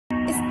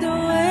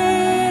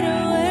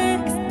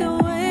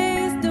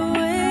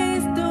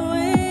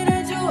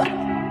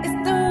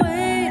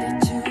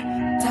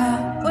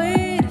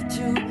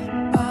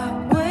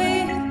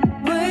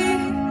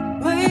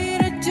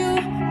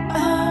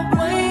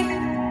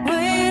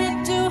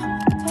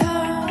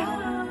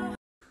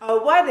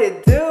What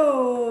it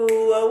do?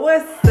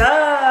 What's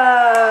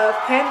up?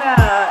 Hey.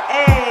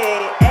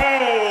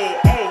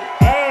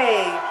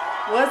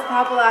 What's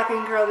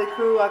poppin' Curly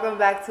Crew? Welcome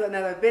back to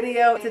another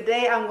video.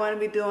 Today I'm going to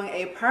be doing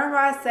a perm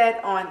rod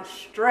set on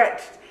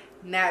stretched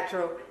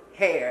natural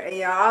hair. And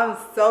y'all, I'm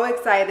so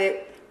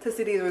excited to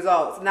see these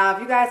results. Now,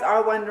 if you guys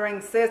are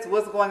wondering, sis,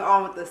 what's going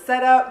on with the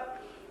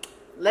setup,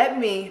 let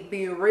me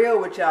be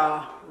real with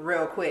y'all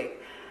real quick.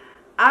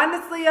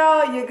 Honestly,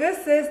 y'all, your good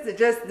sis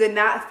just did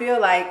not feel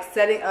like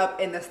setting up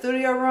in the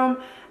studio room.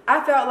 I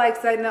felt like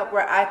setting up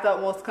where I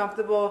felt most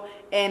comfortable,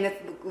 and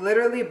it's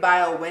literally by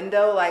a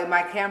window. Like,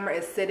 my camera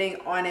is sitting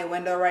on a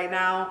window right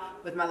now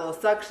with my little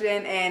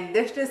suction, and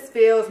this just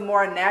feels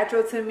more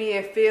natural to me.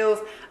 It feels,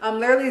 I'm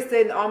literally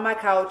sitting on my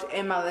couch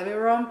in my living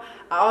room.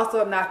 I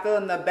also am not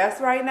feeling the best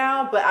right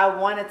now, but I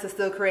wanted to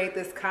still create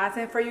this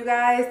content for you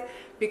guys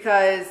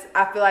because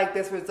I feel like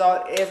this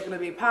result is going to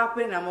be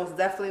popping, and I most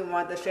definitely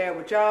want to share it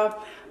with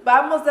y'all.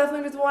 But I most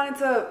definitely just wanted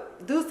to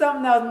do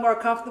something that was more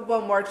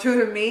comfortable, more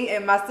true to me.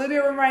 And my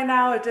studio room right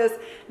now is just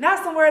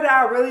not somewhere that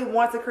I really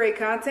want to create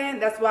content.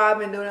 That's why I've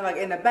been doing it like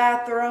in the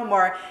bathroom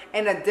or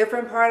in a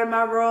different part of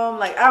my room.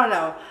 Like, I don't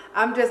know.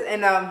 I'm just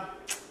in a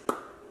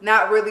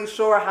not really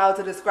sure how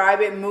to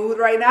describe it mood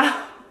right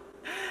now.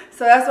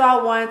 So that's why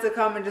I wanted to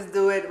come and just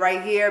do it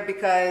right here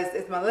because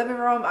it's my living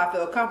room. I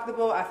feel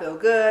comfortable. I feel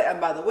good. I'm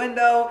by the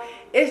window.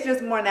 It's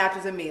just more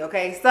natural to me,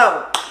 okay?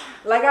 So,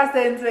 like I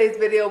said in today's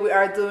video, we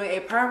are doing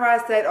a perm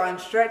rod set on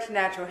stretched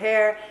natural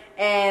hair.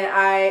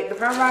 And the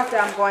perm rods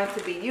that I'm going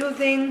to be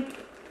using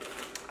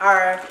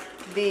are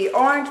the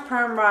orange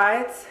perm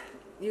rods.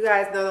 You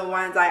guys know the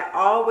ones I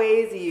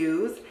always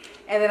use.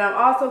 And then I'm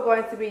also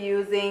going to be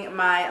using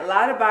my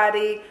Lotta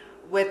Body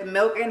with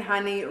Milk and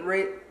Honey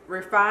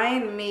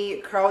Refine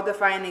Me Curl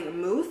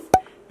Defining Mousse.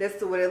 This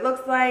is what it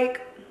looks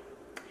like.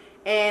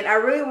 And I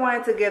really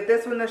wanted to give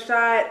this one a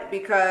shot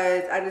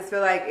because I just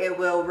feel like it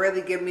will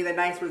really give me the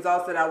nice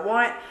results that I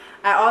want.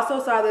 I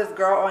also saw this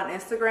girl on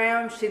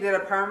Instagram. She did a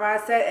perm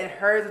rod set and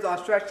hers was on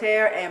stretched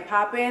hair and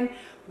poppin',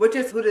 which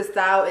is who the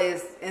style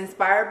is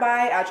inspired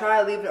by. I'll try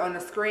to leave it on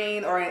the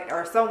screen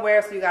or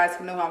somewhere so you guys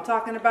can know who I'm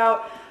talking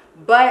about.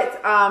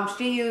 But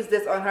she used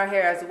this on her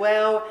hair as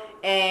well.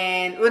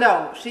 And, well,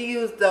 no, she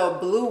used the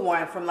blue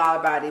one from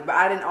Lotta Body, but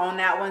I didn't own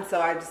that one, so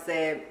I just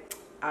said,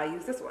 I'll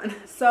use this one.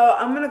 So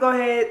I'm going to go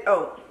ahead.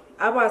 Oh,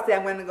 I was about to say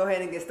I'm going to go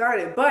ahead and get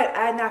started, but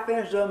I had not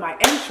finished doing my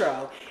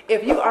intro.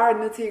 If you are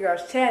new to your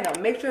girl's channel,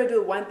 make sure to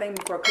do one thing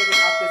before clicking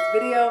off this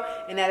video,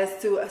 and that is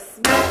to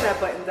smash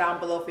that button down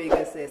below for your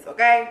good sis,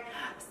 okay?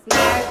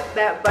 Smash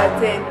that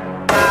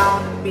button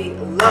down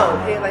below.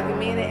 Hey, like you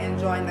mean it, and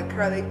join the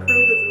Curly Crew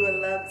because we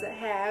would love to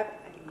have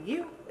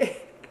you.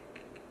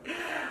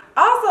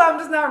 Also, I'm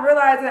just not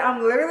realizing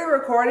I'm literally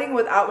recording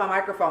without my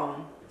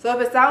microphone. So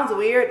if it sounds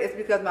weird, it's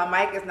because my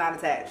mic is not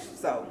attached.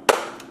 So,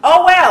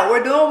 oh well,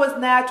 we're doing what's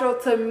natural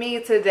to me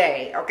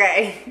today,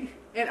 okay?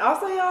 And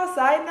also, y'all,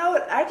 side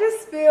note, I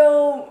just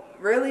feel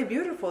really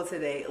beautiful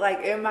today.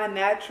 Like, in my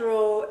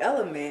natural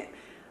element.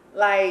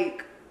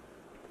 Like,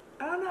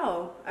 I don't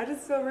know. I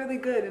just feel really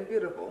good and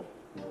beautiful.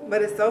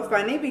 But it's so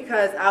funny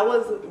because I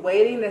was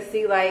waiting to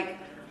see, like,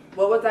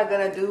 what was I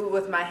gonna do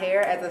with my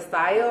hair as a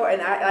style, and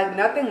like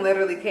nothing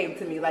literally came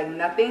to me, like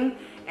nothing.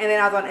 And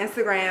then I was on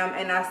Instagram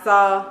and I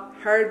saw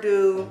her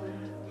do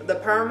the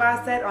perm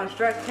rod set on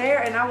stretched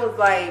hair, and I was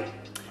like,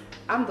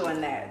 I'm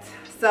doing that.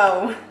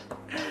 So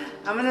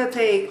I'm gonna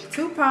take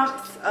 2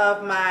 pumps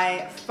of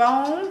my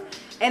foam,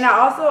 and I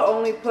also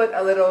only put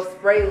a little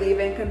spray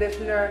leave-in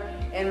conditioner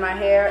in my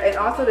hair, and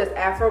also this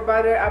Afro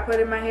butter I put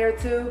in my hair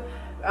too,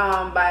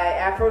 by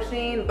Afro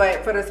Sheen.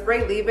 But for the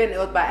spray leave-in, it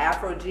was by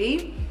Afro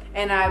G.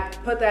 And I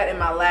put that in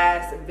my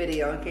last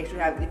video in case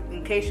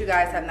you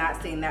guys have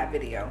not seen that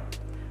video.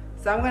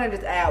 So I'm gonna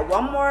just add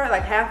one more,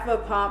 like half of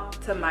a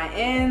pump to my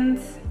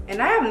ends.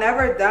 And I have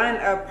never done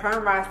a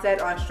perm rod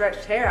set on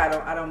stretched hair,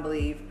 I don't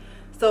believe.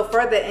 So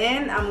for the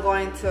end, I'm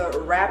going to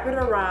wrap it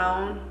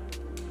around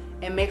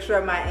and make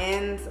sure my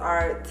ends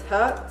are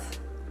tucked,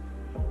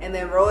 and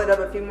then roll it up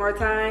a few more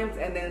times,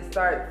 and then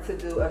start to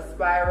do a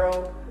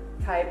spiral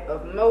type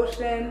of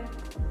motion.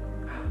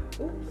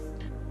 Oops.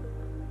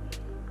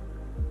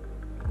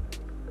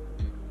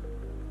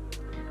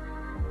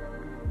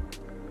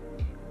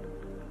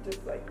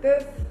 Just like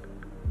this.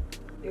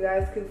 You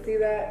guys can see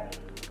that.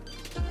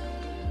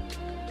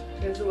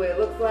 This is the way it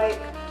looks like.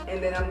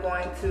 And then I'm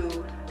going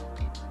to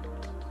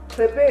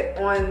clip it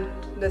on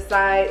the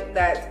side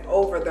that's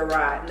over the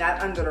rod,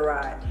 not under the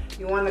rod.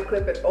 You want to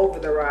clip it over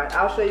the rod.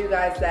 I'll show you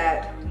guys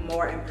that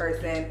more in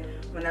person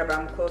whenever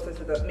I'm closer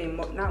to the,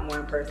 not more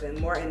in person,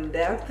 more in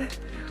depth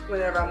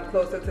whenever I'm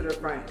closer to the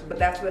front. But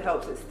that's what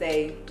helps it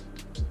stay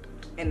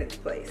in its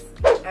place.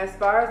 As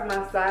far as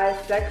my size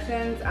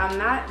sections, I'm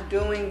not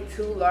doing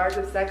too large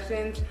of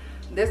sections.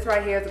 This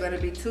right here is going to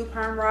be 2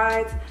 perm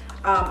rods,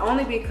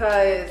 only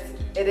because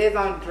it is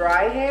on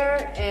dry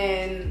hair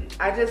and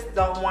I just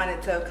don't want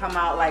it to come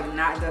out like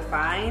not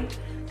defined.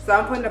 So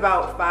I'm putting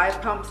about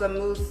 5 pumps of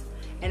mousse,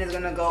 and it's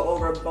gonna go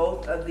over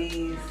both of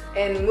these.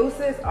 And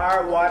mousses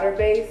are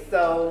water-based,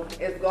 so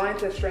it's going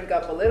to shrink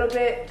up a little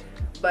bit,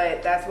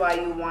 but that's why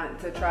you want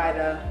to try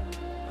to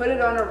put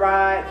it on a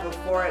rod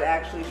before it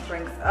actually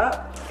shrinks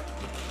up.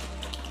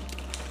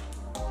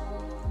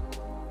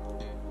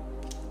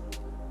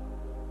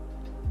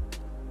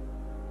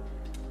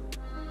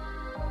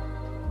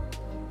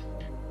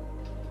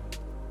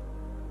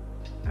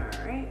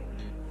 Alright,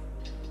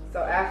 so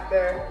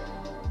after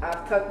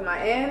I've tucked my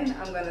end,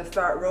 I'm gonna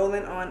start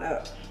rolling on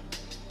up.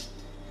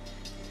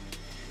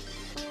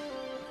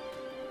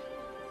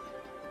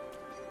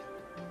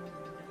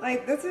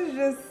 Like, this is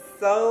just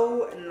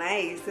so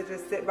nice to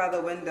just sit by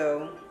the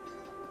window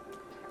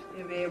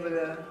and be able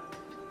to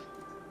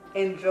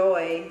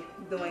enjoy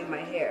doing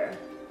my hair.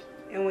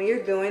 And when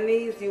you're doing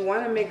these, you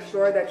want to make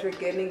sure that you're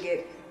getting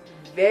it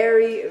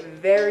very,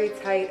 very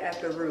tight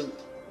at the root.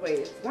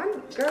 Wait,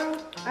 one girl,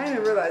 I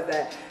didn't realize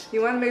that.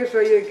 You want to make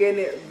sure you're getting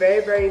it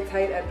very, very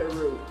tight at the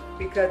root,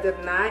 because if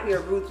not,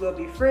 your roots will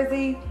be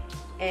frizzy.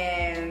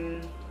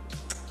 And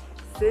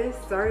sis,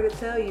 sorry to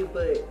tell you,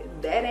 but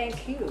that ain't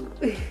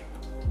cute.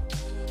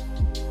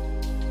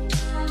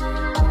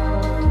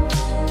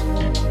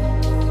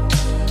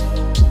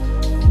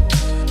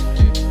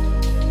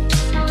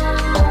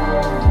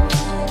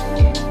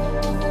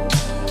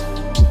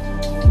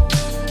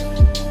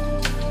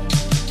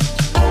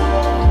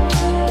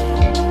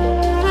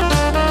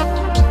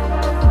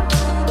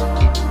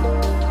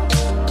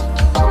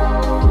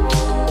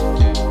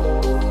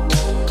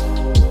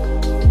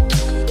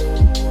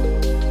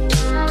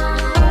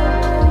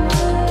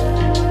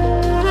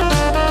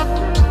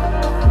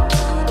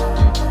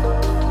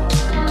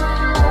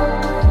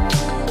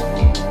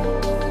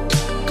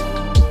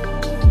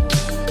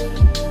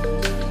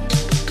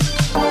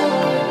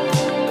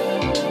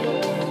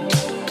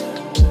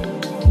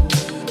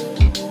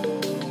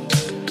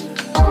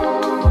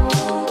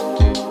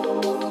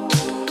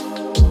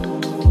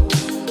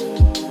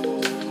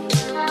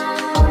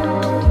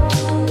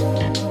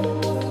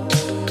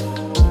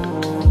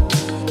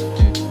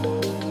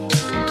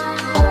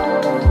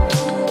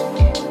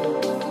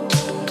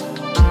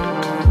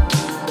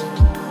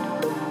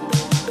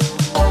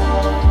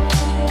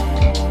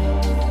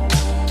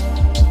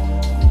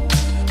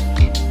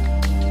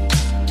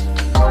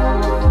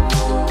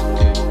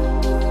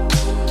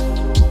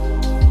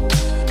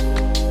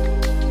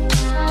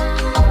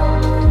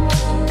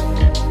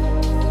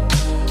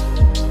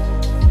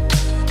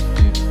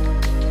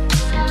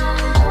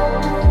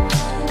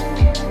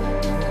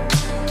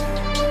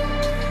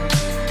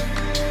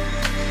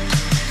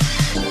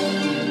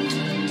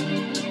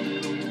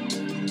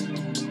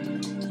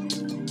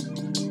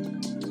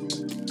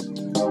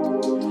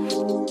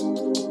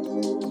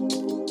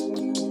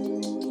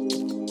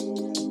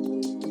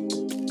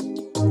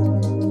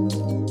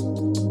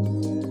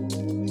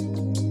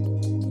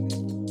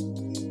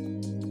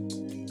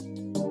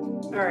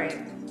 Alright,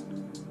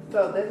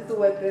 so this is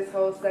what this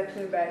whole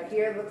section back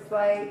here looks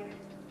like.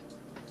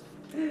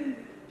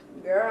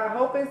 Girl, I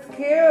hope it's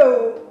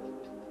cute.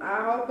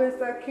 I hope it's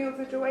a cute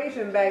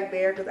situation back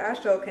there, because I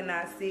sure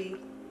cannot see.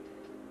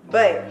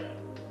 But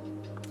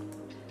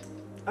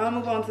I'm gonna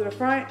move on to the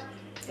front,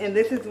 and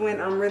this is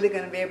when I'm really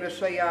gonna be able to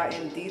show y'all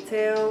in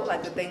detail,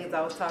 like the things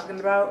I was talking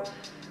about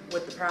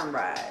with the perm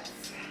rods.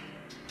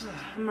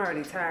 I'm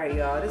already tired,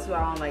 y'all. This is why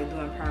I don't like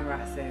doing perm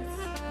rod sets.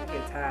 I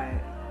get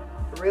tired.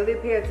 Really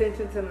pay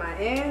attention to my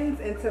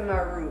ends and to my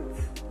roots.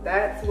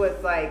 That's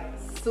what's like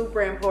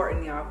super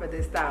important, y'all, for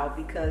this style,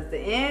 because the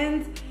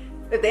ends,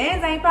 if the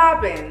ends ain't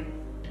popping,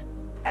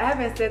 I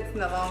haven't said this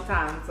in a long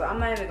time, so I'm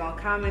not even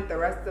gonna comment the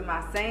rest of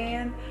my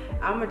saying.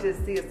 I'm gonna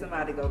just see if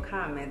somebody go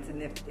comment,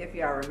 and if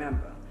y'all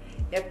remember.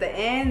 If the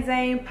ends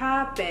ain't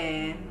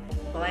popping,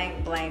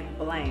 blank, blank,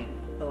 blank,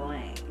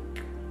 blank.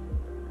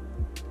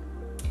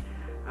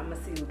 I'm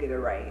gonna see who get it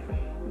right.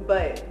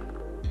 But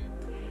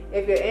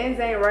if your ends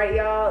ain't right,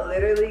 y'all,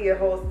 literally your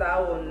whole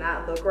style will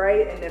not look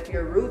right. And if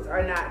your roots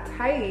are not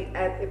tight,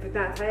 if it's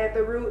not tight at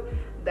the root,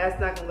 that's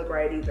not gonna look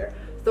right either.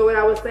 So what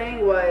I was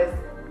saying was,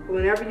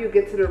 whenever you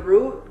get to the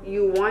root,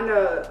 you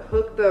wanna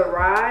hook the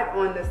rod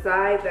on the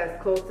side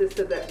that's closest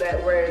to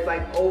that where it's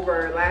like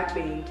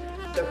overlapping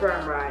the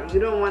perm rod.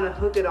 You don't wanna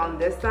hook it on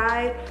this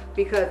side,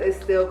 because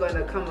it's still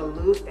gonna come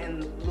loose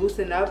and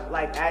loosen up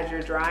like as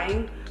you're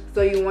drying.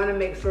 So you wanna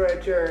make sure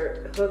that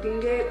you're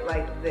hooking it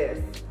like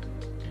this.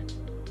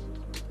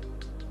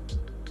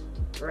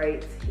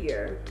 Right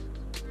here,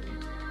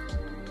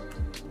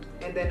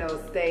 and then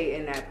it'll stay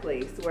in that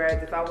place.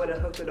 Whereas if I would have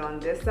hooked it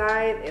on this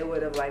side, it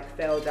would have like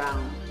fell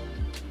down,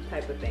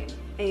 type of thing.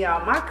 And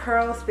y'all, my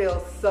curls feel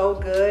so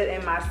good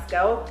in my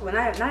scalp. Well,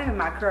 not even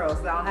my curls,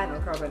 because I don't have no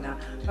curls right now,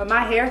 but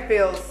my hair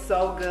feels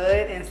so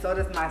good, and so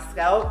does my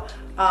scalp.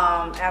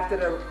 After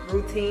the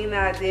routine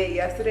that I did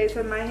yesterday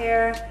to my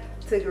hair,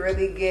 to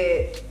really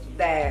get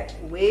that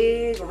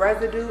wig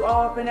residue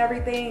off and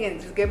everything, and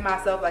just give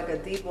myself like a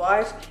deep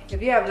wash.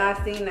 If you have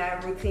not seen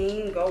that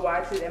routine, go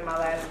watch it in my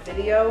last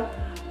video.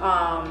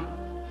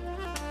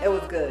 It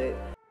was good.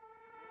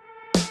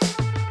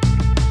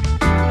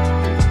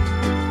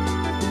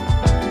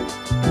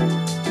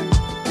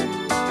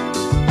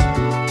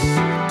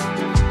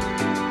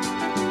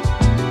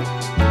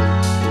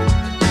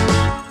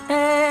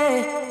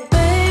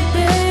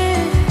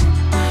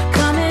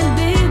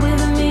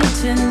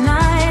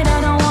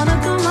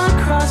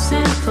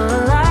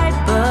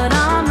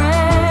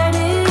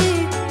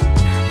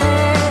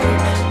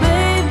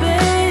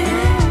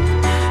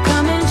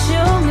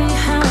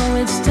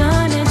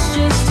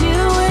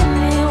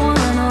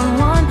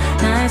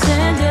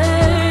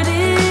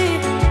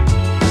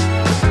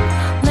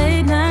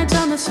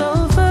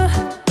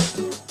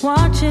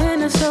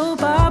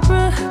 soap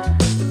opera.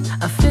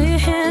 I feel your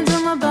hands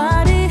on my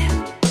body.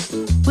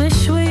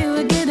 Wish we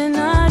were getting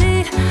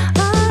naughty.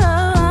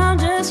 Oh, I'm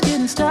just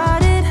getting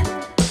started.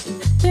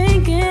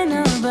 Thinking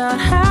about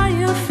how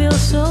you feel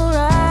so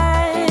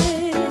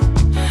right.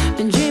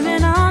 Been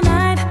dreaming all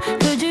night.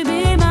 Could you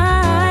be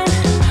mine?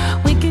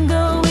 We can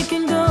go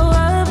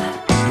up,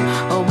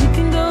 or we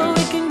can go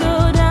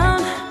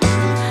down.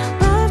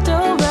 Left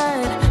or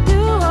right, do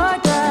or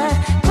die.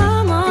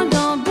 Come on,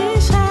 don't be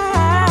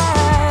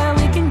shy.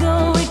 We can go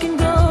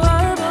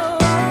up,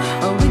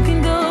 or we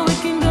can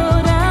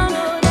go down.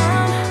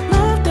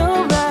 Left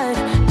or right,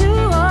 do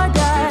or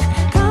die.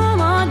 Come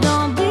on,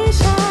 don't be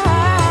shy.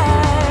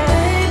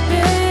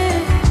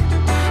 Baby,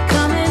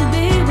 come and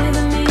be with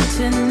me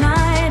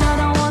tonight. I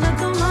don't wanna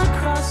come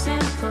across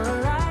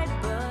impolite,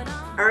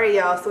 but All right,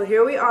 y'all, so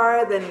here we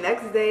are the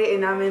next day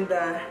and I'm in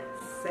the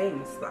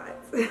same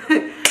spots.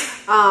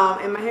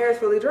 And my hair is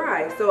fully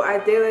dry. So I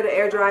did let it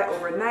air dry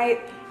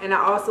overnight, and I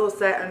also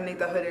sat underneath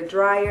the hooded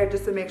dryer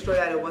just to make sure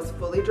that it was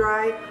fully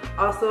dry.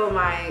 Also,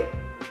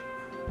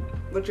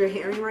 what you're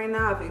hearing right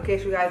now, in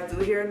case you guys do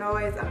hear a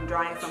noise, I'm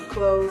drying some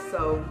clothes,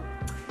 so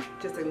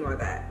just ignore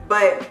that.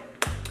 But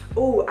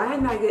oh, I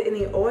did not get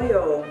any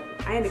oil.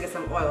 I need to get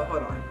some oil.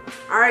 Hold on.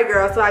 All right,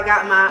 girl. So I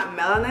got my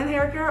melanin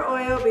hair care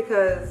oil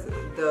because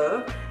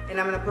duh. And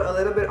I'm gonna put a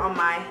little bit on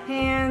my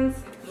hands,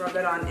 rub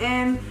it on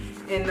in,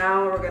 and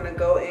now we're gonna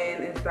go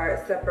in and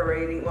start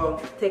separating. Well,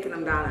 taking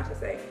them down, I should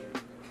say.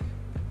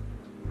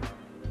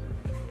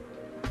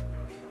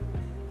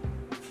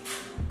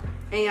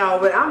 And y'all,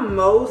 what I'm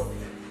most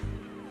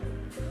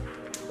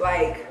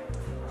like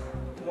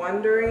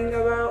wondering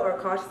about or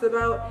cautious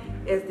about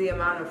is the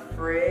amount of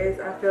frizz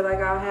I feel like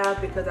I'll have,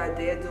 because I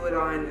did do it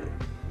on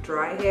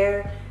dry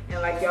hair,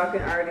 and like y'all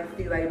can already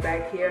see like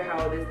back here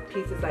how this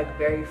piece is like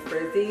very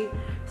frizzy.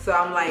 So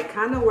I'm like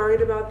kind of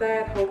worried about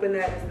that, hoping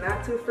that it's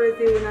not too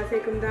frizzy when I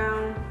take them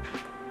down.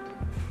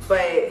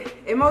 But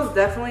it most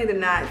definitely did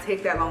not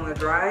take that long to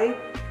dry,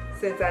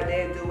 since I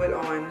did do it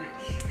on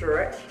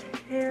stretched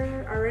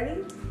hair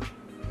already.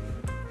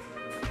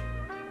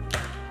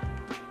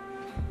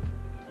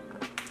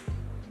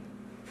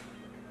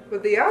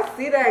 But do y'all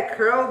see that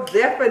curl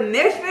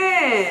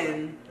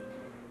definition?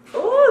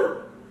 Ooh.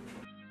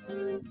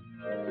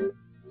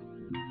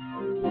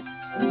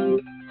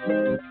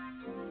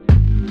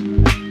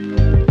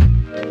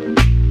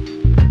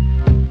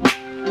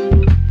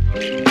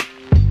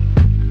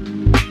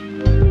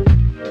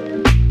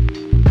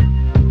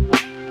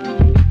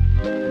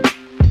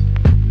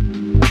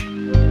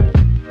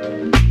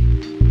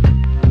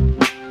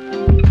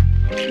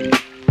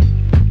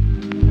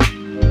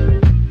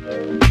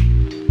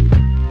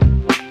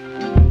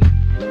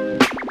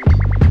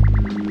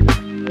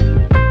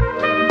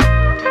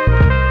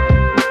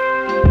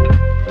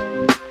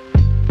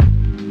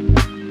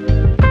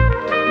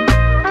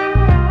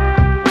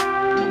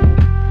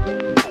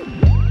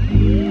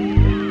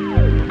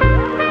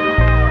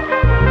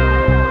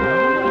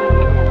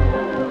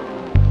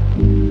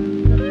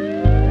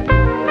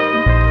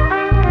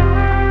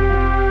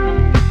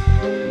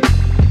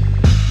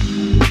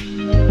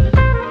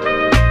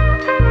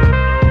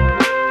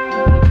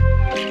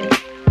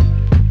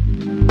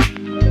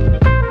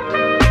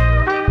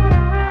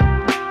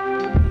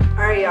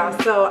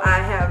 So I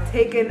have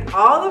taken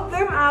all of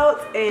them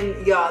out,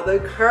 and y'all, the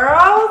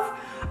curls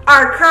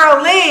are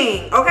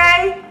curling,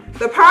 okay?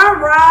 The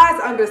Perm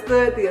Rise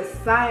understood the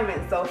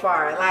assignment so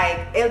far.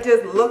 Like, it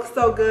just looks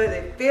so good,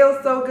 it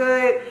feels so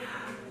good.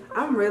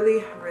 I'm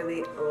really,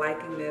 really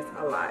liking this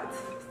a lot.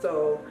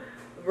 So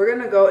we're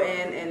gonna go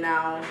in and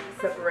now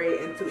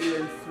separate into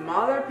even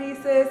smaller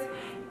pieces.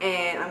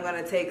 And I'm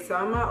gonna take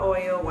some of my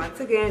oil,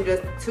 once again,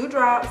 just 2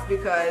 drops,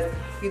 because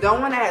you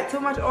don't wanna add too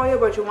much oil,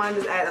 but you wanna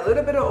just add a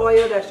little bit of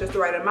oil, that's just the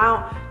right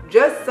amount,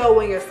 just so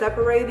when you're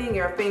separating,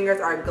 your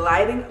fingers are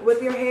gliding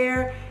with your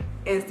hair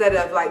instead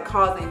of like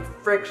causing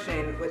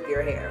friction with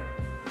your hair.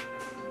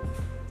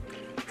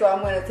 So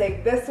I'm gonna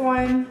take this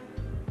one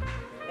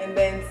and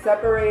then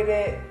separate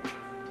it,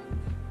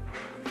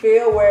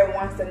 feel where it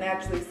wants to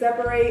naturally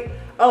separate.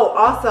 Oh,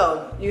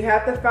 also, you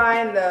have to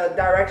find the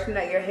direction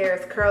that your hair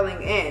is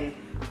curling in.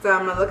 So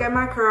I'm gonna look at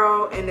my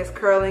curl, and it's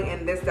curling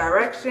in this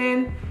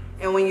direction.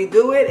 And when you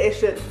do it, it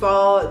should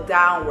fall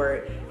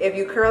downward. If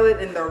you curl it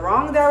in the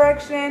wrong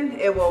direction,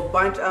 it will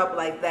bunch up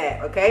like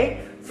that,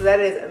 okay? So that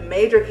is a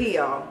major key,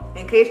 y'all.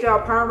 In case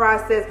y'all perm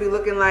rod sets be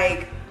looking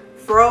like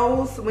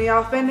froze when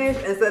y'all finish,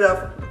 instead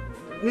of,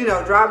 you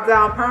know, drop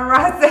down perm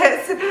rod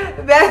sets,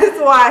 that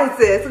is why,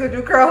 sis, because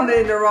you're curling it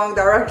in the wrong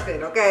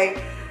direction, okay?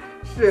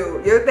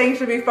 Shoot, your thing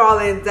should be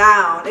falling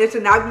down. It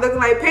should not be looking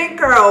like pink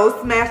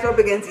curls smashed up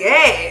against your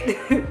head.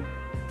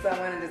 So I'm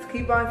gonna just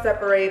keep on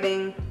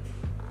separating.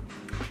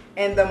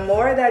 And the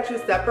more that you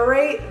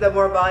separate, the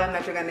more volume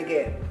that you're gonna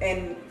get.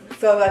 And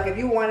so like if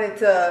you wanted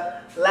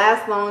to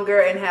last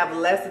longer and have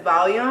less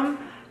volume,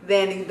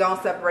 then you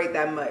don't separate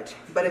that much.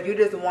 But if you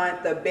just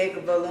want the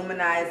big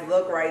voluminized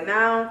look right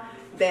now,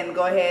 then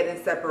go ahead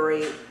and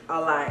separate a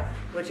lot.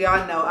 Which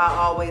y'all know I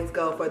always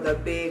go for the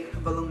big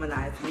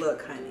voluminized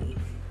look, honey.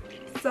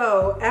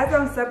 So as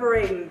I'm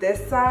separating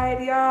this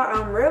side, y'all,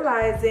 I'm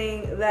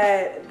realizing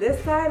that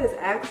this side is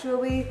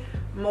actually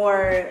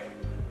more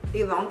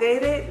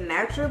elongated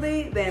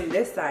naturally than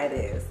this side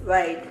is.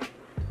 Like,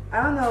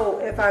 I don't know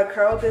if I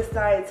curl this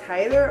side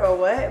tighter or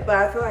what, but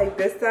I feel like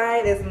this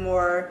side is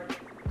more,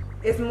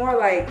 it's more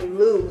like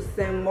loose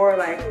and more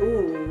like,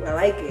 ooh, I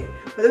like it.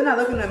 But then when I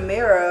look in the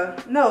mirror,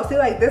 no, see,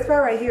 like this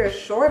part right here is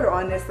shorter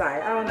on this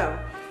side. I don't know.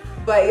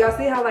 But y'all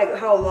see how like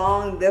how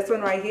long this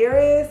one right here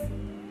is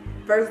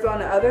versus on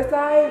the other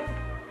side?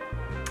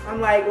 I'm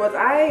like, was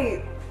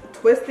I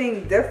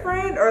twisting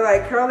different or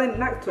like curling,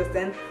 not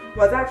twisting,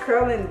 was I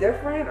curling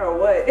different or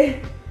what?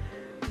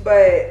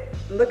 But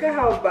look at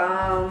how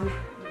bomb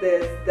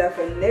this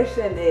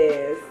definition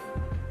is.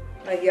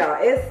 Like, y'all,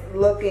 it's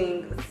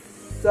looking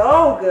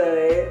so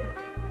good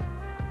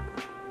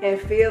and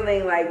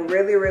feeling like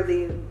really,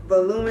 really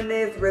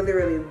voluminous, really,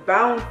 really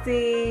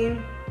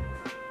bouncy.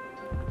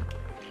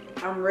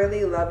 I'm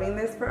really loving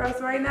this for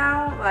us right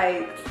now.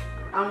 Like,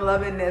 I'm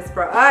loving this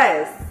for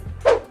us.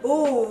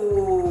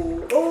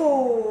 Ooh,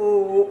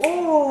 ooh,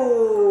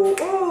 ooh,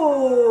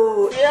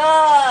 ooh.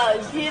 Yeah,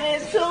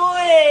 get into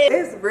it.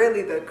 It's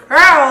really the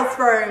curls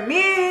for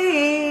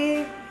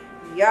me,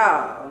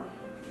 y'all.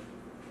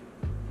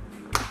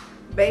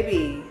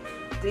 Baby,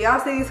 do y'all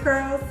see these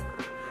curls?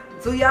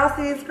 Do y'all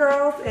see these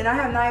curls? And I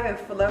have not even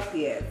fluffed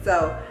yet.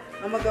 So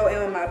I'm gonna go in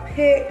with my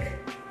pick.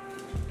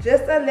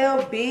 Just a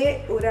little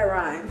bit. Ooh, that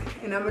rhymed.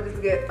 And I'm gonna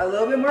just get a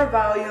little bit more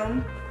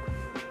volume.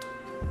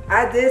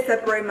 I did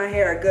separate my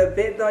hair a good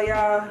bit though,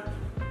 y'all.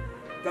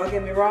 Don't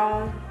get me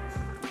wrong.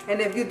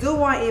 And if you do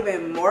want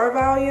even more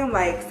volume,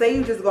 like say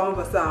you just going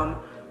for some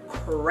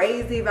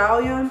crazy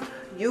volume,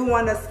 you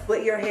want to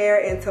split your hair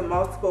into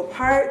multiple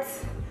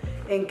parts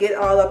and get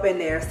all up in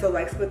there. So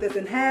like split this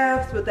in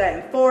half, split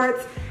that in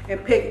fourths,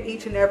 and pick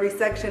each and every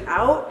section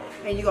out,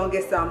 and you're gonna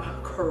get some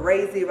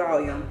crazy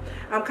volume.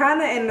 I'm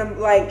kind of in the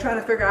like trying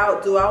to figure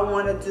out, do I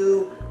want to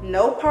do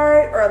no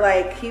part or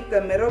like keep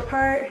the middle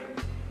part?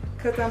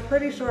 Because I'm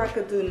pretty sure I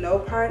could do no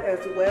part as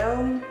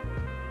well.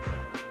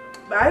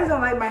 But I just don't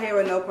like my hair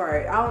with no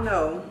part. I don't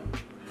know.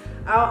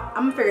 I'm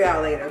gonna figure it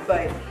out later.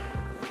 But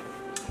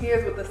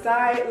here's what the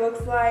side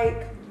looks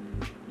like.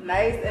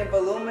 Nice and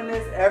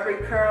voluminous, every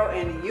curl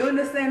in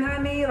unison,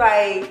 honey.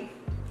 Like,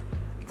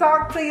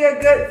 talk to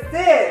your good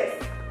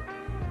sis.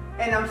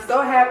 And I'm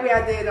so happy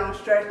I did it on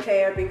stretched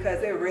hair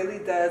because it really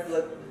does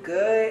look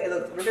good. It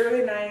looks really,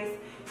 really nice.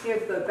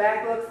 Here's what the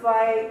back looks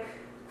like.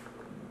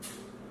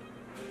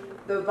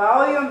 The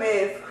volume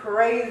is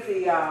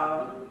crazy,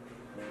 y'all.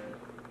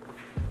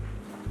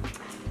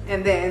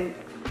 And then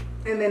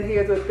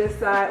here's what this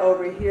side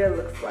over here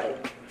looks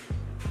like.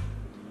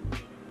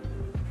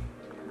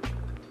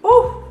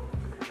 Ooh,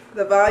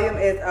 the volume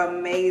is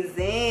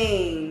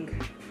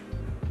amazing.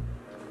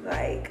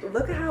 Like,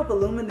 look at how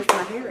voluminous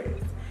my hair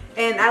is.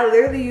 And I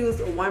literally used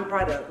one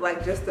product,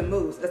 like just the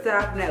mousse,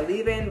 aside from that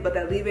leave-in, but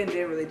that leave-in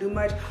didn't really do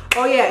much.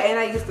 Oh yeah, and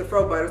I used the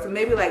fro butter, so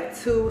maybe like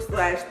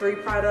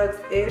 2/3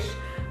 products-ish.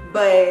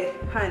 But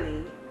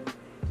honey,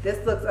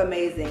 this looks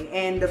amazing.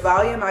 And the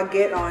volume I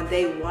get on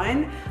day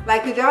one,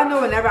 like, did y'all know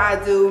whenever I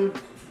do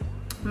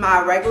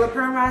my regular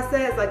perm rod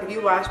sets, like if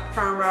you watch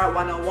Perm Rod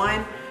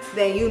 101,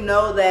 then you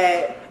know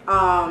that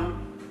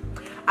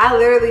I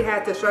literally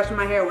had to stretch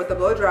my hair with the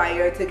blow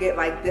dryer to get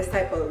like this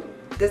type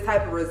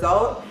of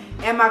result.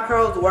 And my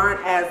curls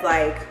weren't as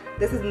like,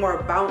 this is more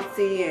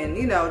bouncy and,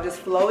 you know,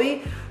 just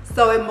flowy.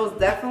 So it most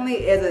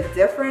definitely is a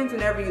difference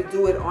whenever you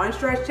do it on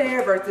stretched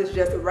hair versus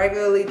just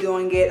regularly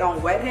doing it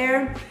on wet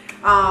hair.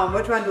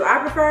 Which one do I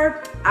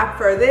prefer? I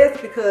prefer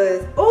this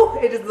because, oh,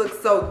 it just looks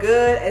so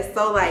good. It's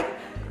so like,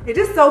 it's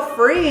just so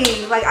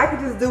freeing. Like, I could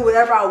just do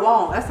whatever I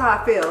want. That's how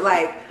I feel.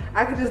 Like,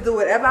 I could just do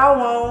whatever I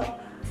want,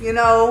 you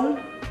know.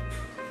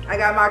 I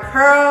got my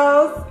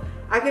curls.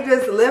 I could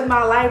just live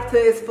my life to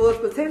its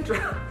fullest potential.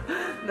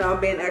 No,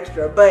 I'm being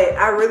extra, but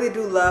I really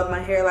do love my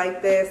hair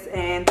like this,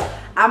 and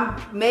I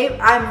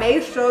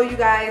may show you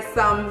guys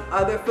some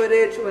other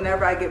footage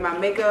whenever I get my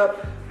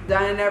makeup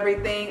done and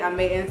everything. I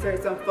may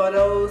insert some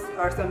photos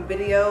or some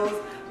videos,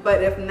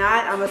 but if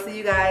not, I'm gonna see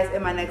you guys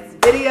in my next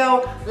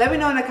video. Let me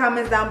know in the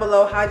comments down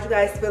below how you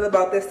guys feel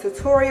about this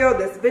tutorial,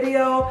 this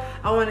video.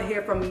 I want to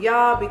hear from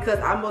y'all because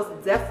I most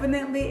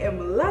definitely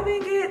am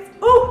loving it.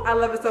 Ooh, I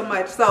love it so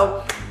much.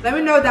 So let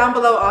me know down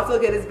below. Also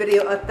give this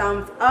video a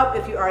thumbs up.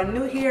 If you are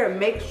new here,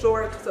 make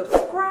sure to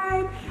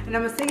subscribe, and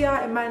I'm gonna see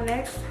y'all in my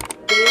next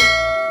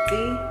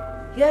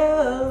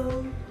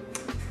video.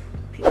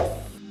 Peace.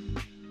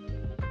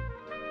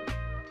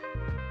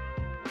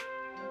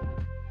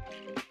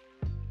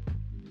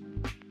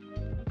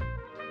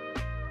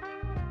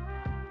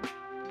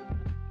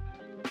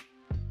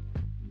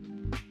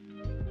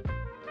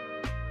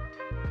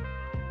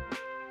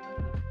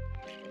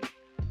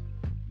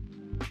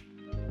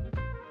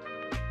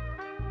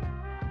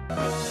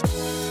 Bye.